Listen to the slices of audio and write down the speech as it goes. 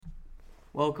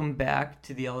Welcome back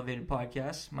to the Elevated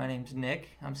Podcast. My name's Nick.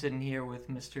 I'm sitting here with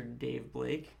Mr. Dave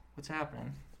Blake. What's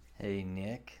happening? Hey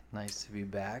Nick, nice to be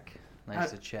back.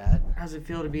 Nice to chat. How's it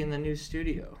feel to be in the new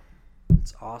studio?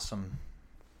 It's awesome.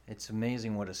 It's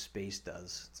amazing what a space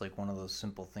does. It's like one of those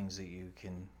simple things that you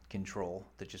can control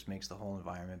that just makes the whole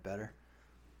environment better.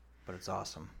 But it's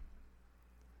awesome.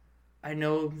 I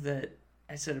know that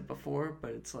I said it before,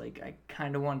 but it's like I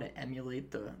kind of wanted to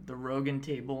emulate the Rogan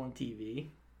table on TV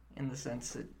in the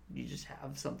sense that you just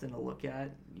have something to look at.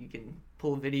 You can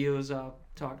pull videos up,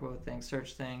 talk about things,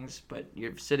 search things, but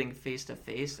you're sitting face to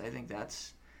face. I think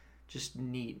that's just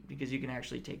neat because you can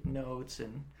actually take notes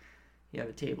and you have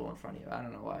a table in front of you. I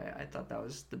don't know why. I thought that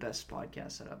was the best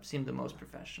podcast setup. Seemed the most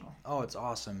professional. Oh, it's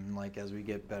awesome. Like as we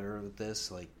get better with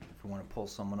this, like if we want to pull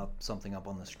something up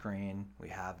on the screen, we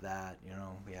have that,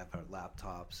 we have our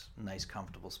laptops, nice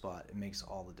comfortable spot. It makes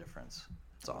all the difference.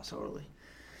 It's awesome. Totally.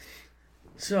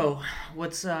 So,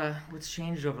 what's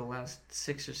changed over the last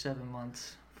 6 or 7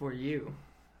 months for you?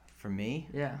 For me?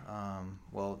 Yeah.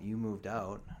 Well, you moved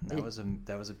out. That was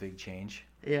a big change.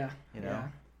 Yeah. Yeah.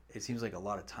 It seems like a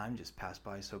lot of time just passed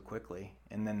by so quickly,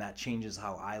 and then that changes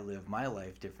how I live my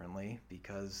life differently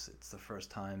because it's the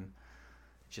first time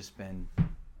it's just been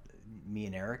me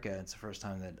and Erica. It's the first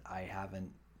time that I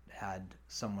haven't had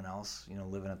someone else,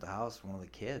 living at the house, one of the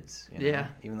kids. Yeah.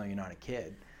 Even though you're not a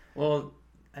kid. Well,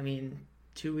 I mean,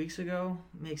 2 weeks ago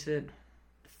makes it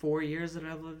 4 years that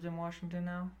I've lived in Washington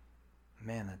now.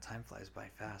 Man, that time flies by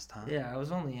fast, huh? Yeah, I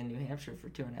was only in New Hampshire for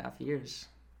 2.5 years.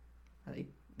 I think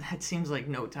that seems like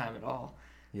no time at all.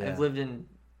 Yeah. I've lived in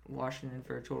Washington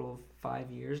for a total of 5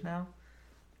 years now.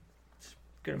 It's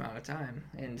a good amount of time.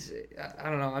 And I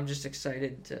don't know, I'm just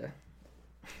excited to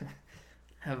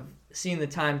have seen the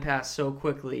time pass so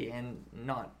quickly and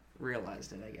not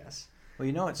realized it, I guess.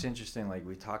 Well, it's interesting, like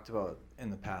we talked about in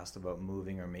the past about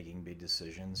moving or making big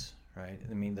decisions, right?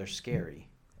 I mean, they're scary.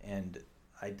 And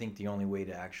I think the only way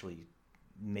to actually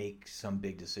make some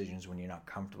big decisions when you're not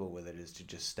comfortable with it is to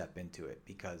just step into it,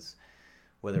 because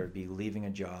whether it be leaving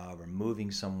a job or moving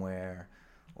somewhere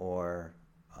or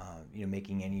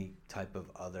making any type of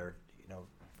other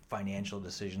financial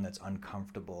decision that's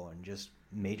uncomfortable and just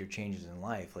major changes in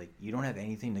life, like you don't have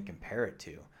anything to compare it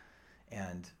to,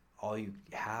 and all you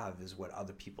have is what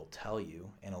other people tell you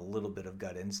and a little bit of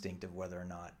gut instinct of whether or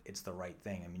not it's the right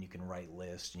thing. I mean, you can write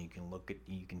lists and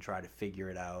you can try to figure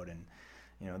it out, and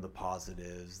the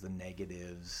positives, the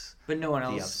negatives, but no one the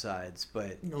else upsides,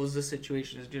 but knows the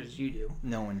situation as good as you do.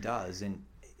 No one does. And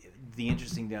the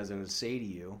interesting thing, as I would say to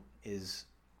you, is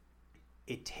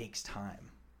it takes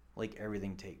time. Like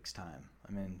everything takes time.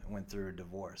 I mean, I went through a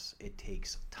divorce. It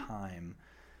takes time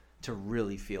to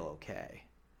really feel okay.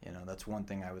 That's one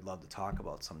thing I would love to talk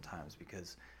about sometimes,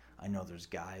 because I know there's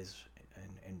guys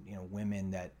and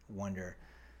women that wonder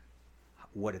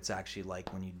what it's actually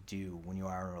like when you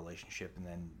are in a relationship and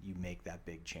then you make that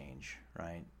big change,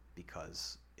 right?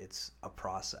 Because it's a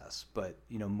process. But,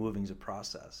 moving's a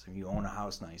process. If you own a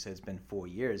house now, you said it's been 4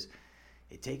 years,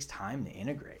 it takes time to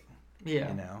integrate. Yeah.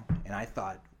 And I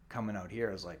thought coming out here,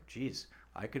 I was like, geez,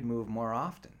 I could move more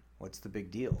often. What's the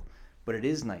big deal? But it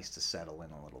is nice to settle in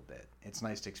a little bit. It's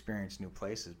nice to experience new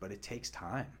places, but it takes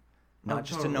time. Not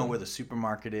just to know where the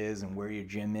supermarket is and where your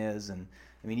gym is. And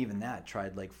I mean, even that,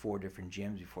 tried like 4 different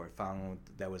gyms before I found one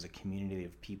that was a community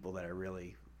of people that I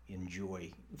really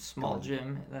enjoy. Small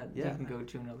gym that you can go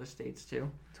to in other states too.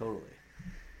 Totally.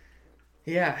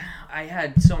 Yeah, I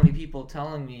had so many people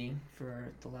telling me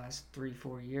for the last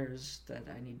 3-4 years that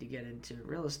I need to get into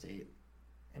real estate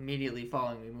immediately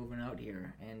following me moving out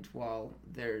here. And while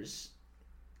there's,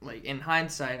 like, in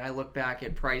hindsight, I look back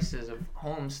at prices of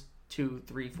homes 2,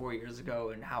 3, 4 years ago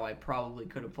and how I probably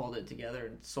could have pulled it together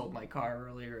and sold my car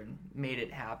earlier and made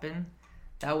it happen.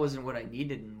 That wasn't what I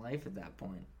needed in life at that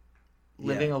point.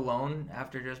 Living alone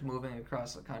after just moving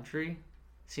across the country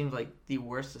seemed like the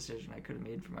worst decision I could have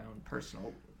made for my own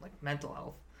personal, mental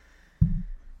health.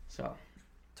 So.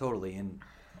 Totally, and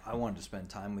I wanted to spend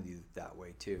time with you that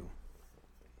way too,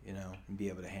 and be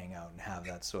able to hang out and have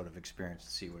that sort of experience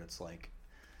to see what it's like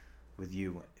with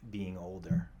you being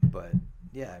older. But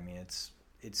yeah, I mean, it's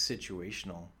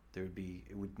situational.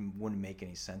 It wouldn't make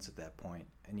any sense at that point,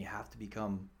 and you have to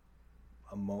become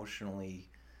emotionally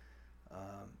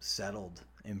settled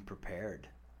and prepared,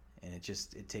 and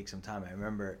it takes some time. I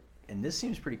remember, and this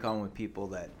seems pretty common with people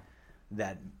that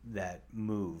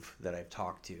move, that I've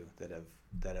talked to,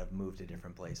 that have moved to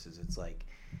different places. It's like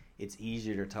it's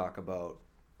easier to talk about,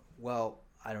 well,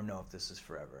 I don't know if this is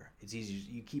forever. It's easy.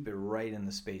 You keep it right in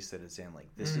the space that it's in. Like,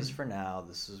 this is for now.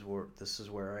 This is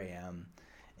where I am,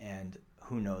 and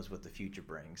who knows what the future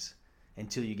brings.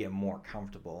 until you get more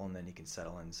comfortable, and then you can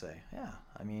settle in and say, yeah,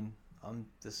 I mean,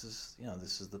 this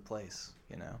is the place,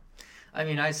 you know. I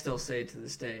mean, I still say to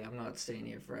this day, I'm not staying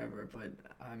here forever, but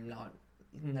I'm not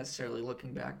necessarily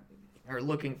looking back or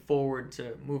looking forward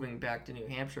to moving back to New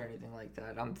Hampshire or anything like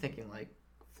that. I'm thinking like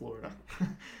Florida.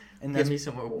 And Give me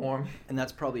somewhere warm. And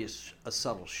that's probably a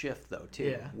subtle shift, though, too,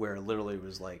 Yeah. where literally it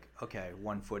was like, okay,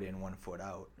 1 foot in, 1 foot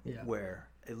out. Yeah. Where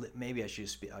maybe I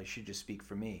should just speak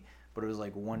for me, but it was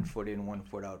like 1 foot in, 1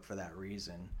 foot out for that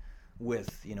reason,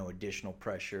 with, you know, additional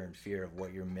pressure and fear of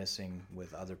what you're missing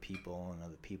with other people, and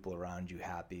other people around you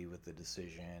happy with the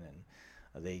decision, and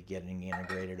are they getting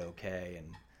integrated okay?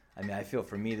 And I mean, I feel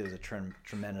for me there was a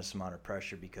tremendous amount of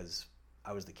pressure because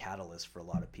I was the catalyst for a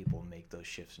lot of people to make those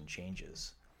shifts and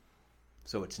changes.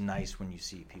 So it's nice when you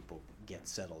see people get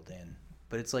settled in.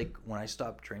 But it's like when I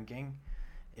stopped drinking,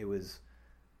 I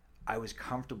was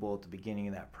comfortable at the beginning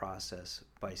of that process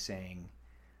by saying,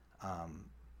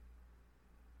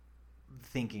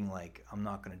 thinking like, I'm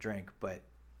not going to drink. But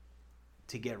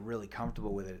to get really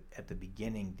comfortable with it at the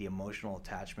beginning, the emotional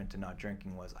attachment to not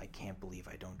drinking was, I can't believe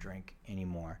I don't drink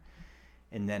anymore.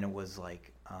 And then it was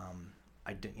like,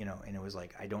 and it was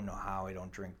like, I don't know how I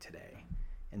don't drink today.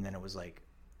 And then it was like,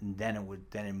 then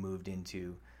it moved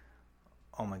into,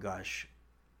 oh my gosh,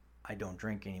 I don't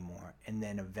drink anymore. And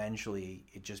then eventually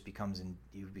it just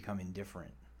you become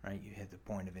indifferent, right? You hit the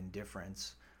point of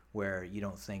indifference where you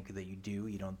don't think that you do,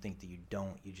 you don't think that you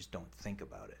don't, you just don't think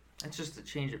about it. It's just a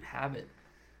change of habit.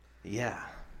 Yeah.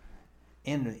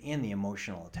 And the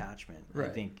emotional attachment.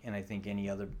 Right. I think any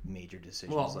other major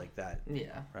decisions like that.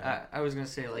 Yeah. Right? I was going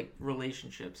to say, like,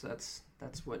 relationships, that's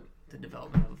what the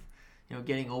development of, you know,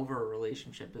 getting over a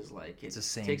relationship is like. It's the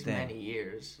same takes thing. many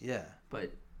years. Yeah.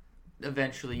 But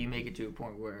eventually you make it to a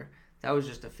point where that was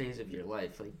just a phase of your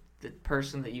life. Like, the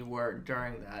person that you were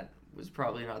during that was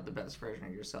probably not the best version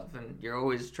of yourself. And you're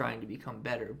always trying to become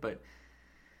better. But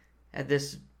at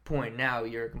this point now,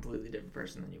 you're a completely different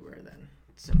person than you were then,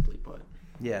 simply put.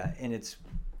 Yeah,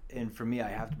 and for me, I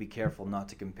have to be careful not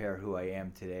to compare who I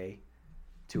am today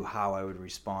to how I would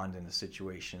respond in a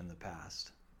situation in the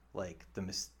past. Like the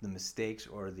mistakes,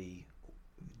 or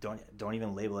don't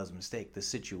even label it as a mistake. The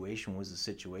situation was the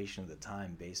situation at the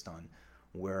time, based on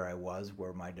where I was,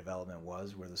 where my development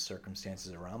was, where the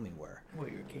circumstances around me were.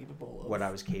 What you're capable of. What I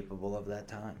was capable of that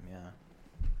time, yeah.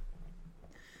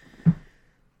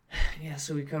 Yeah,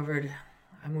 so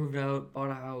I moved out,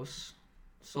 bought a house,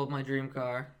 sold my dream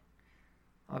car,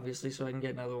 obviously, so I can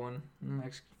get another one in the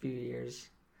next few years.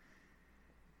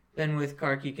 Been with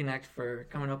Car Key Connect for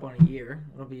coming up on a year.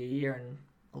 It'll be a year and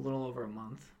a little over a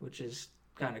month, which is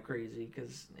kind of crazy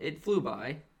because it flew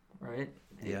by, right?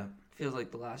 Yeah. It feels like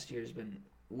the last year's been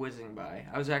whizzing by.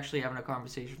 I was actually having a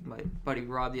conversation with my buddy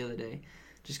Rob the other day,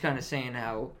 just kind of saying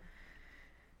how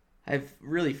I've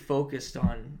really focused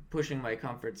on pushing my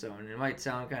comfort zone. It might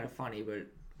sound kind of funny, but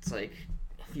it's like,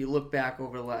 if you look back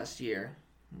over the last year,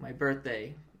 my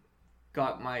birthday,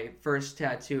 got my first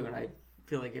tattoo, and I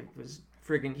feel like it was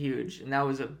friggin' huge. And that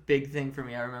was a big thing for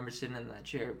me. I remember sitting in that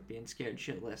chair being scared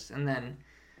shitless. And then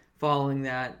following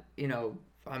that, you know,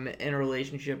 I'm in a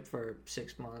relationship for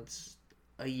 6 months,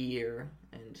 a year,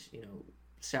 and, you know,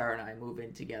 Sarah and I move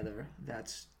in together.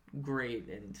 That's great.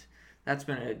 And that's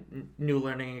been a new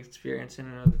learning experience in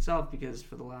and of itself, because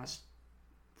for the last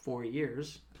 4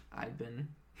 years, I've been,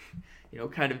 you know,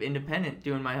 kind of independent,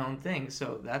 doing my own thing.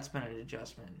 So that's been an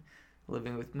adjustment.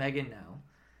 Living with Megan now,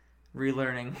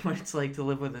 relearning what it's like to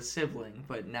live with a sibling,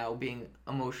 but now being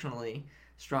emotionally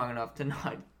strong enough to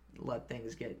not let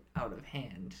things get out of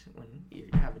hand when you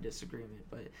have a disagreement.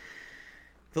 But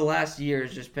the last year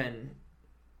has just been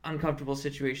uncomfortable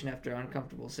situation after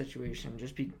uncomfortable situation,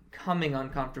 just becoming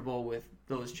uncomfortable with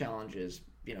those challenges,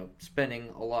 you know, spending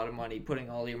a lot of money, putting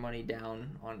all your money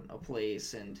down on a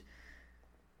place, and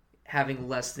having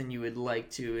less than you would like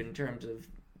to in terms of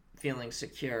feeling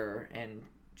secure, and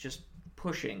just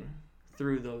pushing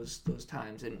through those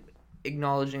times and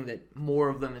acknowledging that more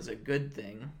of them is a good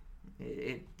thing.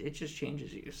 It just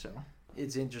changes you. So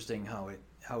it's interesting how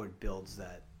it builds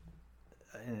that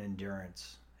an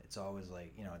endurance. It's always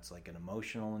like, you know, it's like an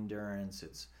emotional endurance.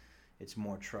 It's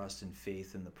more trust and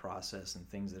faith in the process and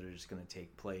things that are just going to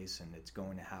take place, and it's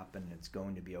going to happen, and it's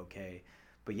going to be okay.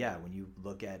 But yeah, when you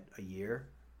look at a year,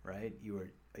 right?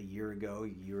 A year ago,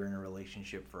 you were in a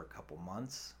relationship for a couple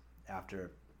months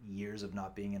after years of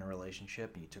not being in a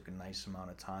relationship, and you took a nice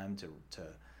amount of time to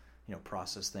you know,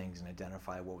 process things and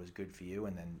identify what was good for you.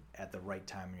 And then at the right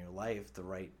time in your life, the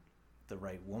right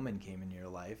woman came into your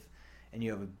life, and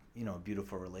you have a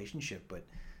beautiful relationship. But,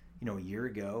 you know, a year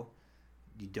ago,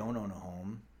 you don't own a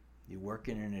home, you're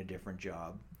working in a different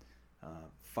job,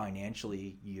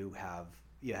 Financially, you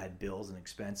had bills and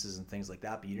expenses and things like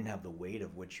that, but you didn't have the weight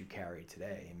of what you carry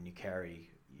today. I mean, you carry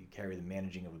the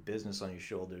managing of a business on your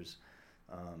shoulders.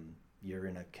 You're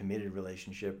in a committed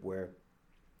relationship where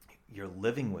you're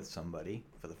living with somebody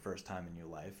for the first time in your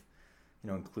life,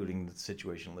 including the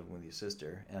situation living with your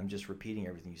sister. And I'm just repeating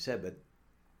everything you said, but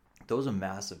those are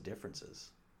massive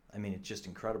differences. I mean, it's just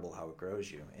incredible how it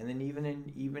grows you. And then even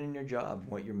in your job,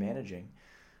 what you're managing,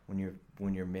 when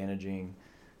you're managing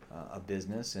a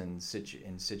business and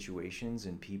in situations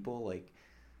and people, like,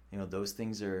 those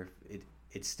things are,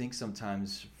 it stinks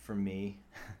sometimes for me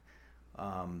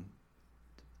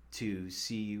to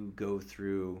see you go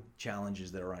through challenges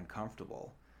that are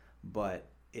uncomfortable, but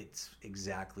it's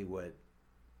exactly what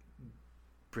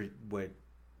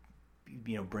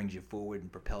brings you forward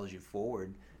and propels you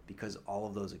forward, because all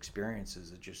of those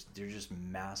experiences they're just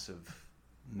massive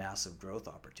growth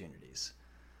opportunities.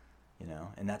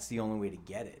 And that's the only way to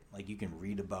get it. Like, you can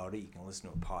read about it, you can listen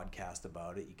to a podcast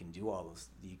about it, you can do all those,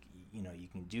 you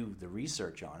can do the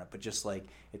research on it, but just like,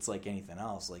 it's like anything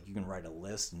else, like, you can write a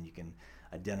list and you can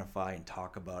identify and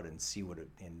talk about it and see what it,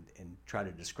 and try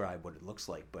to describe what it looks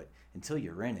like. But until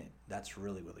you're in it, that's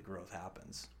really where the growth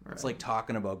happens. Right. It's like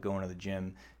talking about going to the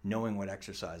gym, knowing what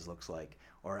exercise looks like,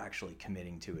 or actually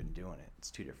committing to it and doing it.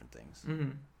 It's two different things. Mm-hmm.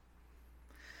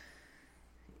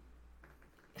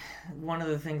 One of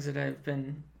the things that I've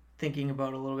been thinking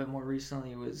about a little bit more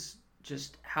recently was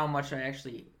just how much I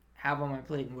actually have on my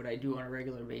plate and what I do on a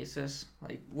regular basis.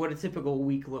 Like, what a typical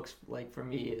week looks like for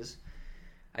me is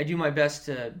I do my best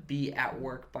to be at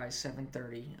work by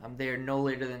 7:30. I'm there no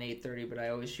later than 8:30, but I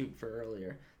always shoot for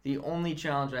earlier. The only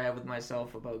challenge I have with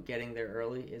myself about getting there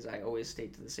early is I always stay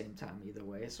to the same time either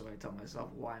way, so I tell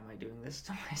myself, why am I doing this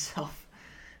to myself?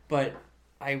 But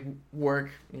I work,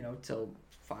 till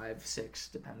 5, 6,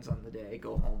 depends on the day.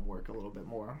 Go home, work a little bit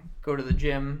more. Go to the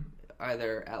gym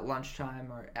either at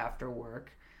lunchtime or after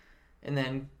work, and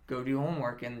then go do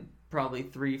homework. And probably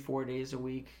 3-4 days a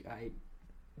week, I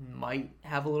might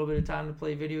have a little bit of time to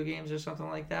play video games or something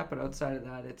like that. But outside of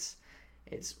that,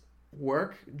 it's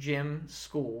work, gym,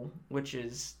 school, which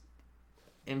is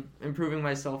improving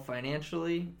myself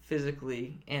financially,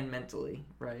 physically, and mentally,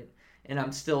 right? And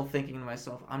I'm still thinking to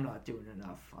myself, I'm not doing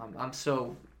enough. I'm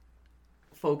so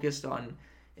focused on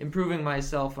improving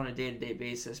myself on a day-to-day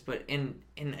basis, but in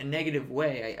a negative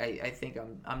way. I think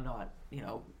I'm not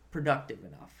productive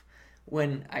enough.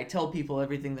 When I tell people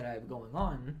everything that I have going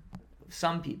on,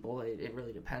 some people, it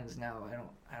really depends now.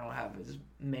 I don't have as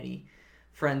many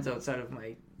friends outside of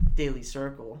my daily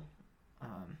circle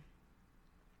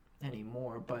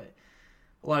anymore, but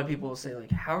a lot of people will say, like,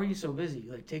 how are you so busy?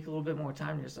 Like, take a little bit more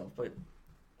time to yourself. But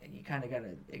you kind of got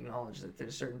to acknowledge that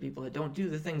there's certain people that don't do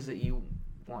the things that you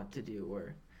want to do,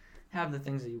 or have the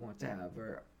things that you want to have,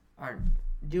 or aren't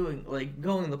doing, like,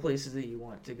 going the places that you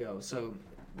want to go. So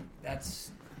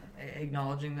that's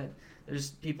acknowledging that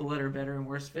there's people that are better and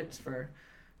worse fits for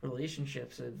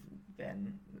relationships have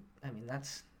been,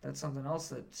 that's something else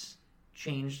that's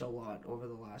changed a lot over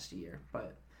the last year.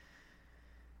 But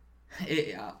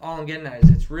all I'm getting at is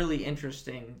it's really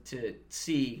interesting to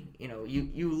see,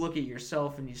 you look at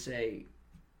yourself and you say,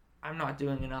 I'm not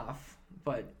doing enough,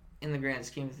 but in the grand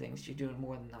scheme of things, you're doing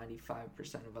more than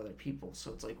 95% of other people.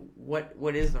 So it's like,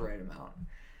 what is the right amount?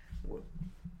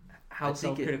 How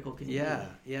self-critical can you be?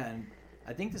 Yeah, and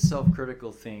I think the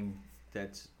self-critical thing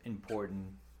that's important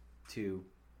to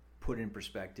put in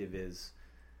perspective is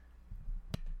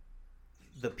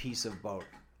the piece of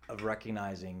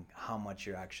recognizing how much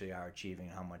you actually are achieving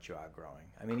and how much you are growing.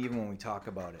 I mean, even when we talk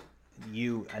about it,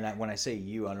 when I say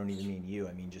you, I don't even mean you.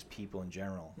 I mean just people in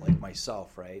general, like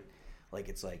myself, right? Like,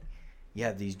 it's like you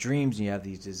have these dreams and you have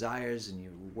these desires and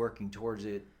you're working towards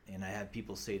it. And I have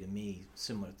people say to me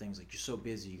similar things, like, you're so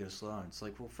busy, you gotta slow down. It's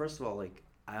like, well, first of all, like,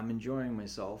 I'm enjoying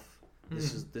myself.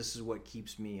 This is what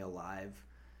keeps me alive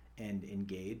and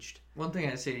engaged. One thing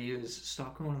I say to you is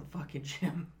stop going to the fucking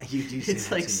gym. You do say it's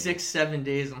that like to 6-7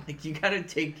 days. I'm like, you gotta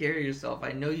take care of yourself.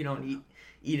 I know you don't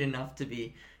eat enough to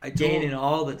be gaining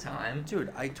all the time.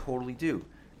 Dude, I totally do.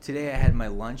 Today I had my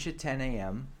lunch at 10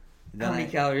 a.m. How many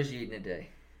calories are you eating a day?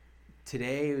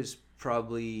 Today it was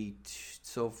probably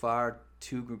so far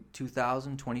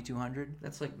 2,000, 2,200.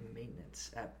 That's like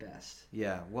maintenance at best.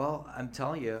 Yeah, well, I'm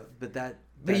telling you,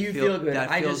 but you feel good.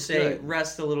 I just say good.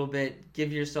 Rest a little bit,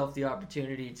 give yourself the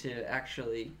opportunity to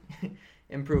actually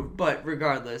improve. But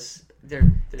regardless,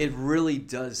 it really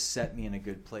does set me in a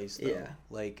good place, though. Yeah.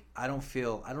 Like, I don't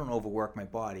overwork my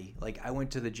body. Like, I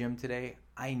went to the gym today.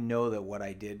 I know that what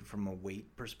I did from a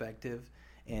weight perspective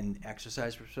and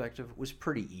exercise perspective was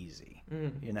pretty easy,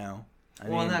 I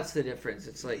well, mean, and that's the difference.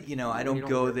 It's like, I don't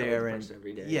go work out there with and person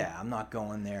every day. yeah, I'm not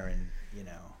going there and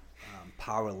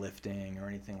powerlifting or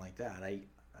anything like that.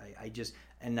 I just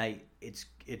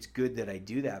it's good that I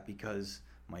do that because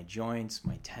my joints,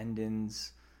 my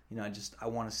tendons, I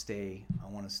want to stay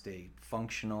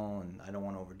functional and I don't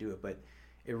want to overdo it. But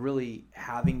it really,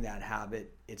 having that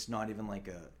habit, it's not even like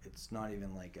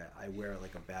I wear it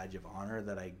like a badge of honor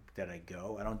that I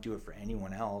go. I don't do it for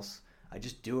anyone else. I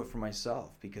just do it for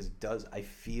myself because I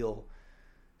feel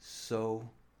so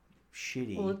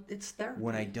shitty. Well, it's therapy.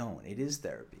 When I don't. It is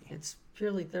therapy. It's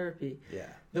purely therapy. Yeah.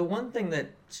 The one thing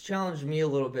that's challenged me a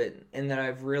little bit and that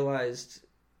I've realized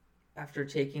after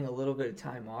taking a little bit of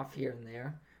time off here and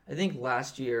there, I think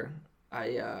last year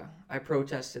I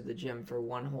protested the gym for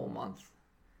 1 whole month.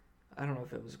 I don't know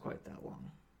if it was quite that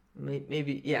long.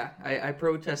 Maybe, yeah. I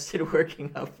protested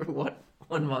working out for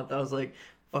one month. I was like,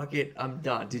 fuck it, I'm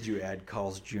done. Did you add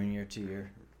Carl's Jr. to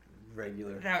your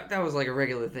regular? That was like a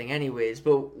regular thing anyways.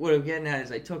 But what I'm getting at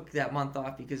is I took that month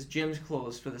off because gyms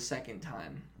closed for the second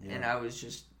time. Yeah. And I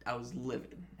was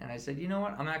livid. And I said, you know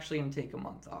what? I'm actually going to take a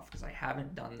month off because I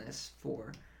haven't done this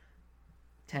for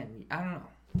 10 years. I don't know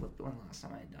when the last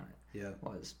time I had done it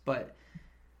was. But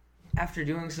after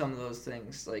doing some of those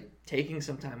things, like taking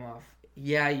some time off,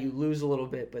 yeah, you lose a little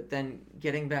bit, but then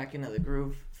getting back into the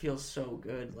groove feels so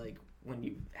good, like when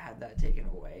you had that taken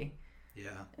away.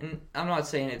 Yeah. And I'm not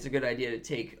saying it's a good idea to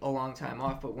take a long time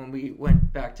off, but when we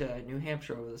went back to New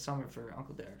Hampshire over the summer for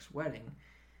Uncle Derek's wedding,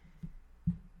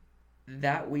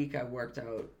 that week I worked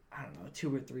out, I don't know,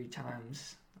 2 or 3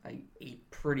 times. I ate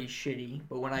pretty shitty,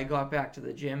 but when I got back to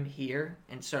the gym here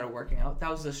and started working out, that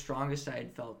was the strongest I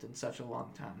had felt in such a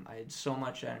long time. I had so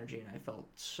much energy and I felt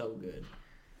so good.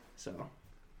 So,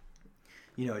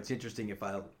 it's interesting if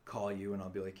I'll call you and I'll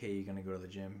be like, hey, you going to go to the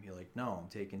gym? You're like, no, I'm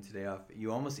taking today off.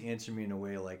 You almost answer me in a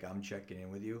way like I'm checking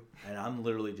in with you, and I'm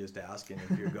literally just asking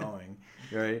if you're going,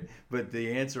 right? But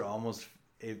the answer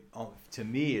to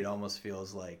me, it almost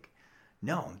feels like,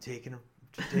 no, I'm taking a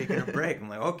break. I'm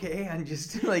like, okay, I'm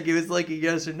just like, it was like a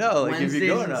yes or no. Like, Wednesdays if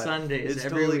you're going and on, Sundays it's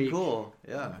every totally week. Cool.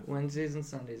 Yeah. Wednesdays and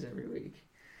Sundays every week.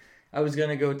 I was going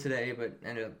to go today, but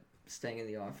ended up staying in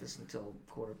the office until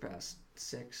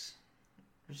 6:15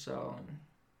 or so. And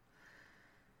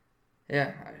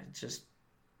yeah,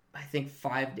 I think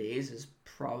 5 days is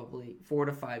probably 4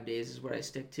 to 5 days is what I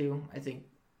stick to. I think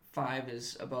 5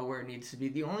 is about where it needs to be.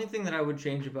 The only thing that I would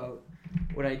change about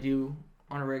what I do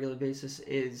on a regular basis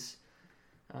is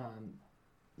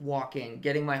walking,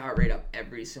 getting my heart rate up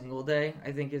every single day.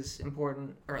 I think is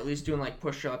important, or at least doing like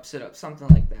push-ups, sit-ups, something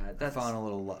like that. I found a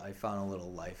little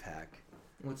life hack.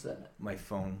 What's that? My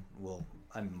phone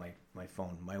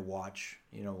my watch,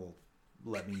 will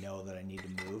let me know that I need to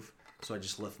move. So I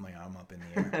just lift my arm up in the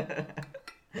air.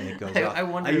 And it goes off.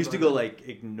 I used to go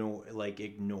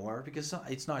ignore because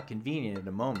it's not convenient at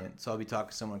the moment. So I'll be talking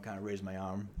to someone, kind of raise my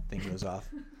arm, thing goes off.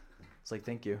 It's like,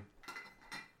 thank you.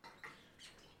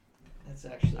 That's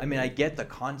actually. I mean, I get the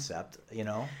concept,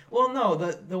 Well, no,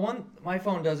 the one my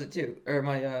phone does it too, or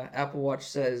my Apple Watch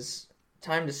says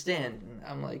time to stand, and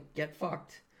I'm like, get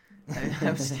fucked.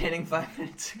 I'm standing 5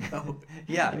 minutes ago.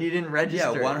 Yeah, and you didn't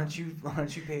register. Yeah, why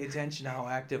don't you pay attention to how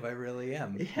active I really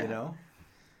am? Yeah.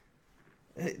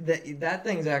 That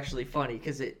thing's actually funny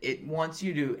because it wants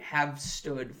you to have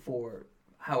stood for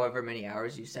however many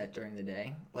hours you set during the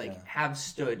day. Have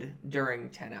stood during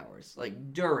 10 hours.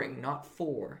 Like during, not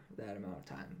for that amount of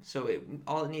time. So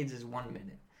all it needs is 1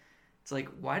 minute. It's like,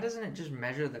 why doesn't it just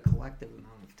measure the collective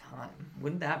amount of time?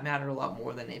 Wouldn't that matter a lot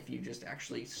more than if you just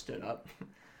actually stood up?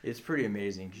 It's pretty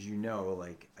amazing because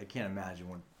I can't imagine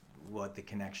what the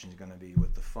connection is going to be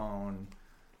with the phone,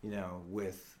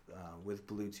 with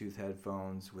Bluetooth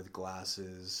headphones, with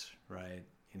glasses, right?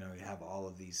 You have all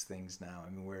of these things now. I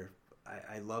mean,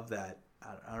 I love that.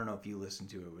 I don't know if you listened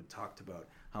to it. We talked about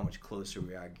how much closer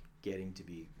we are getting to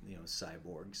be,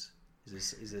 cyborgs.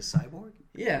 Is this cyborg?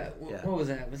 Yeah. What was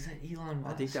that? Was that Elon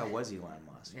Musk? I think that was Elon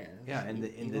Musk. Yeah. And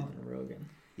Elon and Rogan.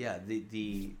 Yeah.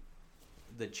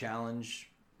 The challenge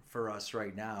for us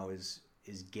right now is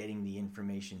getting the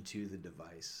information to the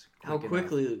device. How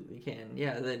quickly we can.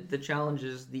 Yeah. The challenge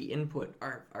is the input.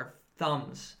 Our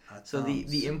thumbs. So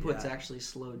the input's actually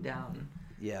slowed down.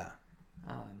 Yeah.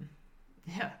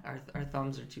 Our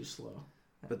thumbs are too slow.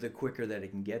 But the quicker that it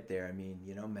can get there, I mean,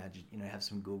 imagine, have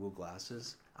some Google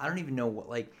glasses. I don't even know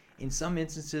what, in some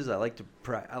instances, I like to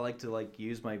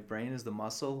use my brain as the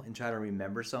muscle and try to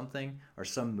remember something or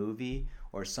some movie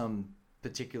or some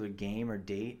particular game or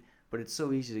date. But it's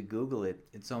so easy to Google it.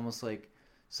 It's almost like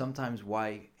sometimes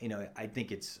why, I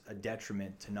think it's a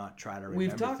detriment to not try to remember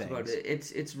We've talked things. about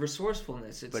it. It's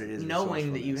resourcefulness. It's But it is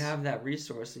knowing that you resourcefulness. have that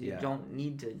resource, that you Yeah. don't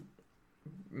need to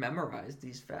memorize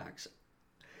these facts.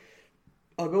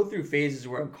 I'll go through phases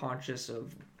where I'm conscious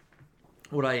of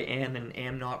what I am and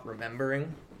am not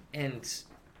remembering, and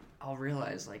I'll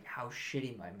realize like how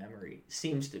shitty my memory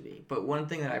seems to be. But one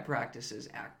thing that I practice is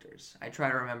actors. I try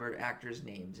to remember actors'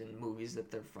 names and movies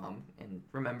that they're from, and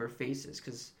remember faces,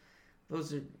 because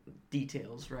those are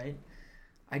details, right?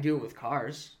 I do it with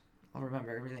cars. I'll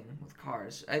remember everything with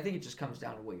cars. I think it just comes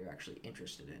down to what you're actually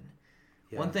interested in.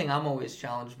 Yeah. One thing I'm always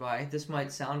challenged by, this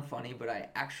might sound funny, but I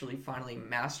actually finally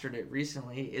mastered it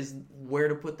recently, is where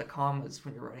to put the commas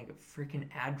when you're writing a freaking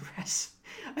address.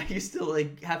 I used to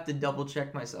like have to double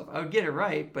check myself. I would get it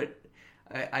right, but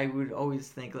I would always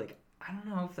think like, I don't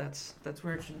know if that's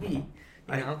where it should be.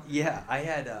 You know?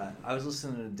 I was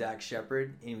listening to Dax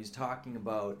Shepard, and he was talking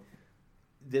about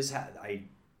this. I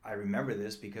remember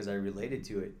this because I related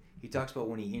to it. He talks about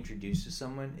when he introduces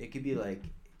someone, it could be like,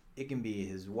 it can be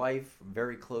his wife,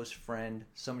 very close friend,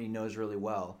 somebody he knows really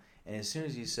well. And as soon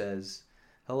as he says,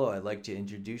 hello, I'd like to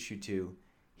introduce you to,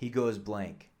 he goes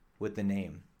blank with the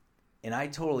name. And I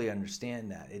totally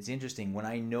understand that. It's interesting. When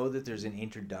I know that there's an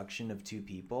introduction of two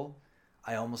people,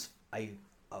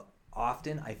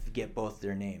 often I forget both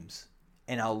their names.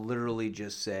 And I'll literally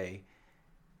just say,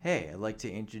 hey, I'd like to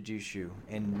introduce you,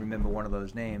 and remember one of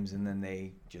those names, and then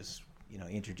they just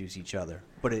introduce each other.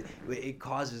 But it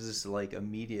causes this like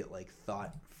immediate like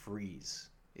thought freeze.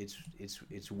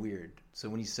 It's weird. So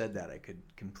when you said that, I could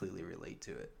completely relate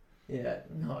to it. Yeah,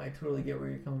 no, I totally get where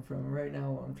you're coming from. Right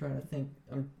now, I'm trying to think.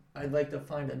 I'd like to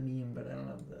find a meme, but I don't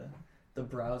have the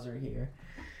browser here.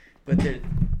 But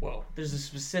there's a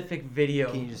specific video.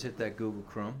 Can you just hit that Google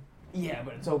Chrome? Yeah,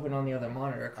 but it's open on the other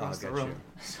monitor across the gotcha. room,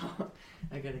 so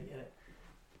I gotta get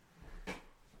it.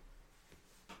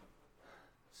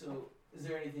 So, is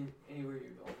there anywhere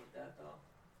you're going with that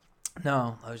though?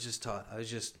 No, it's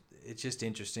just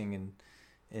interesting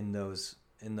in those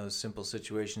simple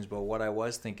situations. But what I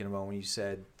was thinking about when you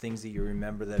said things that you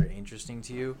remember that are interesting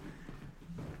to you,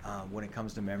 when it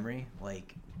comes to memory,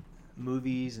 like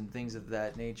movies and things of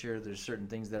that nature, there's certain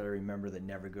things that I remember that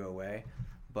never go away.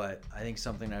 But I think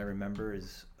something I remember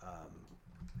is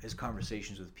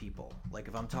conversations with people. Like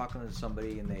if I'm talking to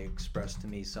somebody and they express to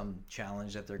me some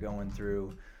challenge that they're going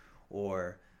through,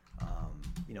 or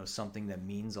something that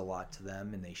means a lot to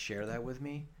them, and they share that with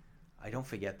me, I don't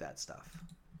forget that stuff.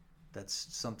 That's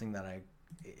something that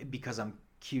because I'm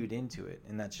cued into it,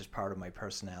 and that's just part of my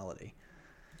personality.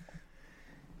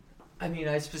 I mean,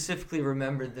 I specifically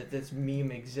remembered that this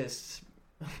meme exists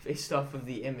based off of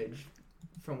the image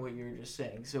from what you were just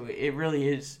saying. So it really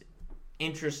is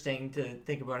interesting to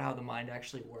think about how the mind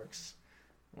actually works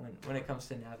when it comes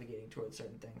to navigating towards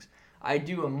certain things. I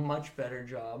do a much better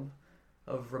job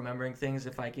of remembering things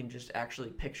if I can just actually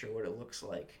picture what it looks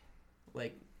like.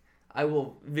 Like, I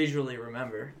will visually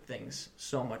remember things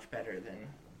so much better than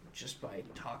just by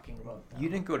talking about them. You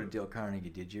didn't go to Dale Carnegie,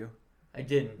 did you? I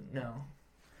didn't, no.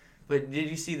 But did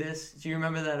you see this? Do you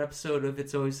remember that episode of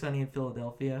It's Always Sunny in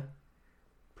Philadelphia?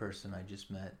 Person I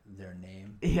just met, their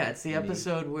name. Yeah, it's the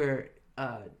episode where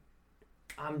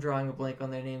I'm drawing a blank on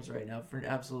their names right now for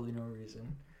absolutely no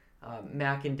reason.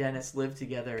 Mac and Dennis live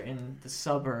together in the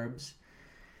suburbs,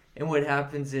 and what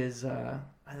happens is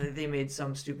they made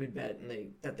some stupid bet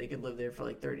that they could live there for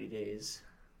like 30 days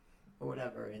or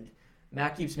whatever, and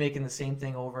Mac keeps making the same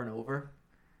thing over and over.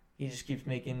 He just keeps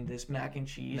making this mac and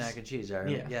cheese. Mac and cheese,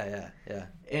 right? Yeah.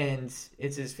 And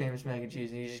it's his famous mac and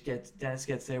cheese, and Dennis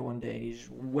gets there one day, and he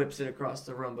just whips it across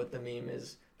the room, but the meme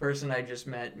is person I just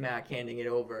met, Mac handing it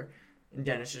over, and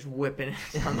Dennis just whipping it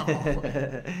down the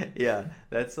hallway. Yeah,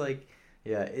 that's like,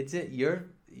 yeah,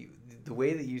 the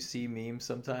way that you see memes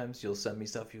sometimes, you'll send me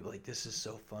stuff, you're like, this is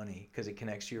so funny, because it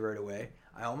connects you right away.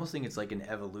 I almost think it's like an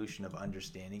evolution of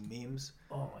understanding memes.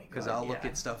 Oh my god! Because I'll look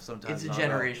at stuff sometimes. It's a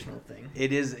generational thing.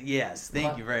 It is, yes.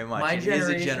 Thank you very much. It is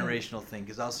a generational thing,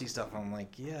 because I'll see stuff and I'm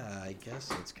like, yeah, I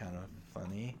guess it's kind of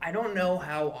funny. I don't know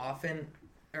how often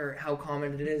or how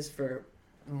common it is for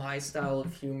my style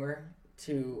of humor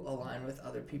to align with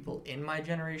other people in my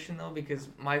generation, though, because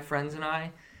my friends and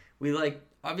I, we like,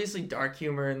 obviously dark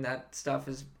humor and that stuff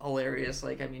is hilarious.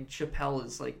 Like, I mean, Chappelle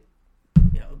is like,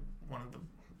 one of the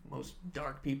most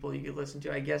dark people you could listen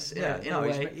to, I guess, in a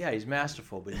way. He's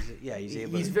masterful, but he's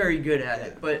able He's very good at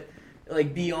it. But,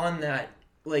 like, beyond that,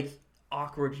 like,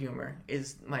 awkward humor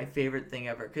is my favorite thing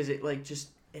ever, because it, like, just,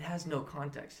 it has no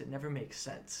context. It never makes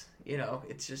sense.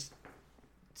 It's just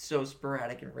so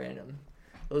sporadic and random.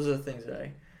 Those are the things that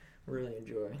I really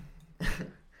enjoy.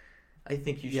 I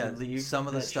think you should leave some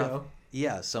of the that stuff. show.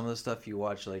 Yeah, some of the stuff you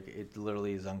watch, like, it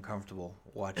literally is uncomfortable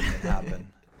watching it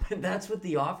happen. That's what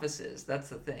The Office is. That's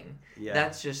the thing. Yeah.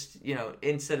 That's just,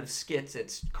 instead of skits,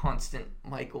 it's constant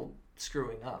Michael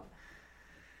screwing up.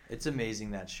 It's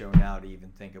amazing, that show, now, to even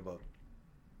think about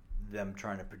them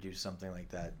trying to produce something like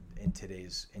that in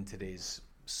today's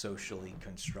socially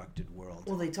constructed world.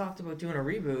 Well, they talked about doing a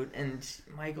reboot, and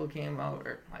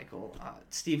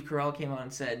Steve Carell came out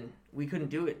and said we couldn't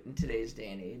do it in today's day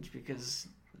and age because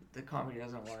the comedy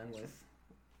doesn't align with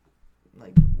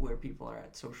like where people are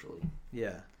at socially.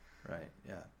 Yeah, right.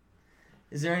 Yeah.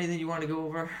 Is there anything you want to go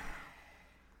over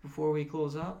before we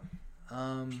close up?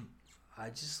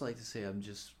 I'd just like to say I'm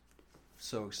just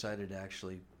so excited to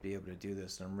actually be able to do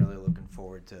this, and I'm really looking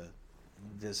forward to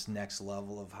this next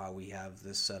level of how we have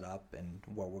this set up and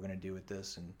what we're going to do with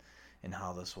this and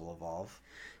how this will evolve.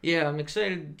 Yeah, I'm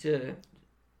excited to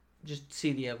just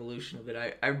see the evolution of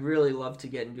it. I really love to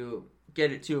get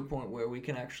it to a point where we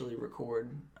can actually record,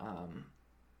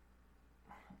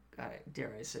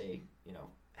 dare I say,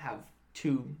 have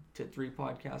 2 to 3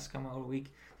 podcasts come out a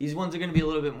week. These ones are going to be a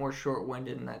little bit more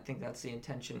short-winded, and I think that's the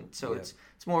intention. So It's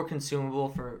more consumable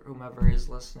for whomever is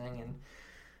listening.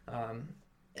 And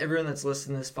everyone that's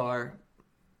listened this far,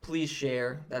 please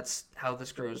share. That's how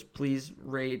this grows. Please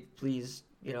rate. Please,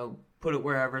 put it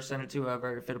wherever, send it to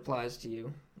whoever. If it applies to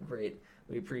you, great.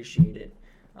 We appreciate it.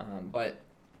 But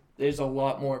there's a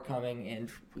lot more coming, and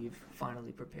we've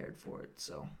finally prepared for it.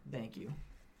 So thank you.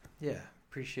 Yeah,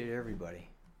 appreciate everybody.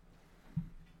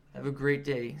 Have a great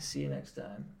day. See you next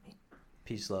time.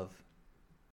 Peace, love.